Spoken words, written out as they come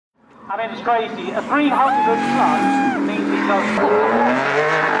I mean, it's crazy. A 300 plus means it goes.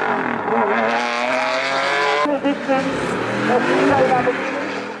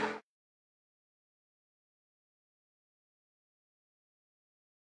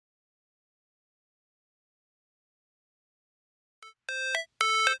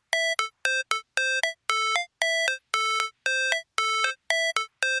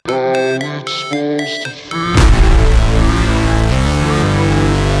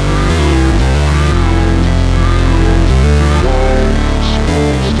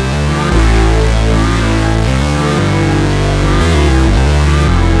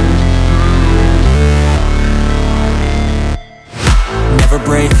 Never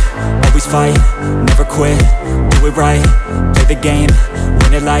break, always fight, never quit, do it right, play the game,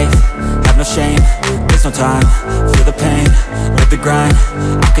 win it life, have no shame, there's no time, feel the pain, live the grind,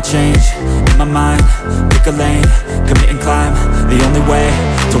 I could change, in my mind, pick a lane, commit and climb, the only way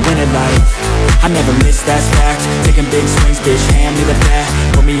to win it life, I never miss, that's fact, taking big swings, bitch, hand me the bat,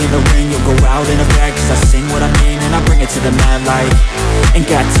 put me in the ring, you'll go out in a bag, cause I sing what I mean and I bring it to the mad light, ain't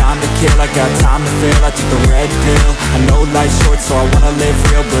got time to kill, I got time to feel, I took the red pill, I know life's short so I wanna live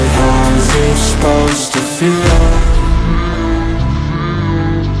real, but how's it supposed to feel?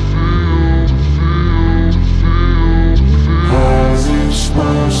 How's it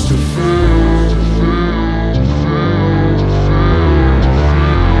supposed to feel?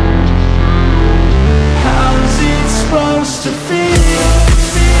 How's it supposed to feel?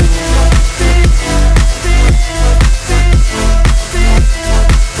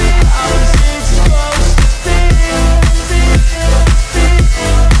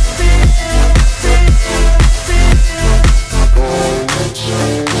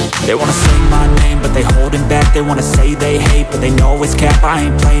 They wanna say my name, but they holding back. They wanna say they hate, but they know it's cap. I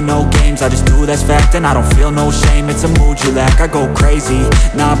ain't play no games, I just do that's fact. And I don't feel no shame, it's a mood you lack. I go crazy,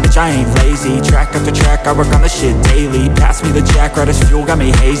 nah bitch I ain't lazy. Track after track, I work on the shit daily. Pass me the jack, right as fuel, got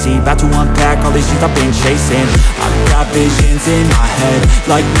me hazy. About to unpack all these things I've been chasing. I've got visions in my head,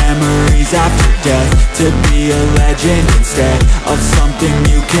 like memories after death. To be a legend instead of something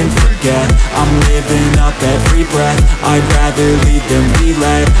you can forget. I'm living up every breath, I'd rather lead than be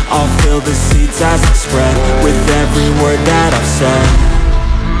led. I'll fill the seats as I spread with every word that I've said.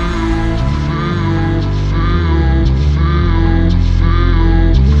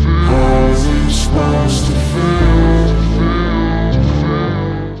 How's it supposed to feel?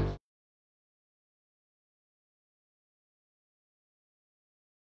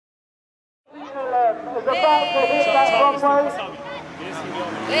 Is about to hit that runway.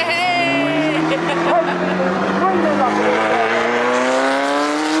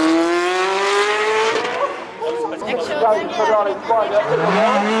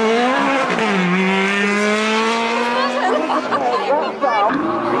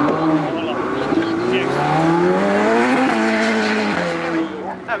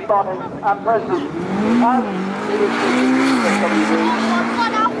 And present.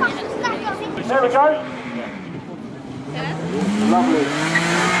 There we go. Lovely.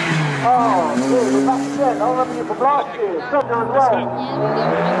 Oh, good. We're back again. I remember you from last year. Treasure as well.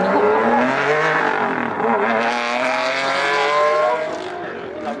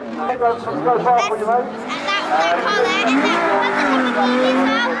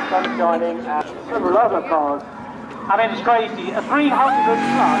 Shining and several other cars. I mean, it's crazy. A 300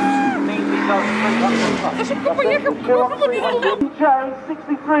 plus means it goes 300 plus. DJ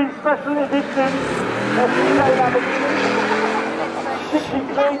 63 special edition.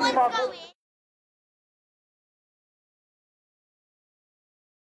 63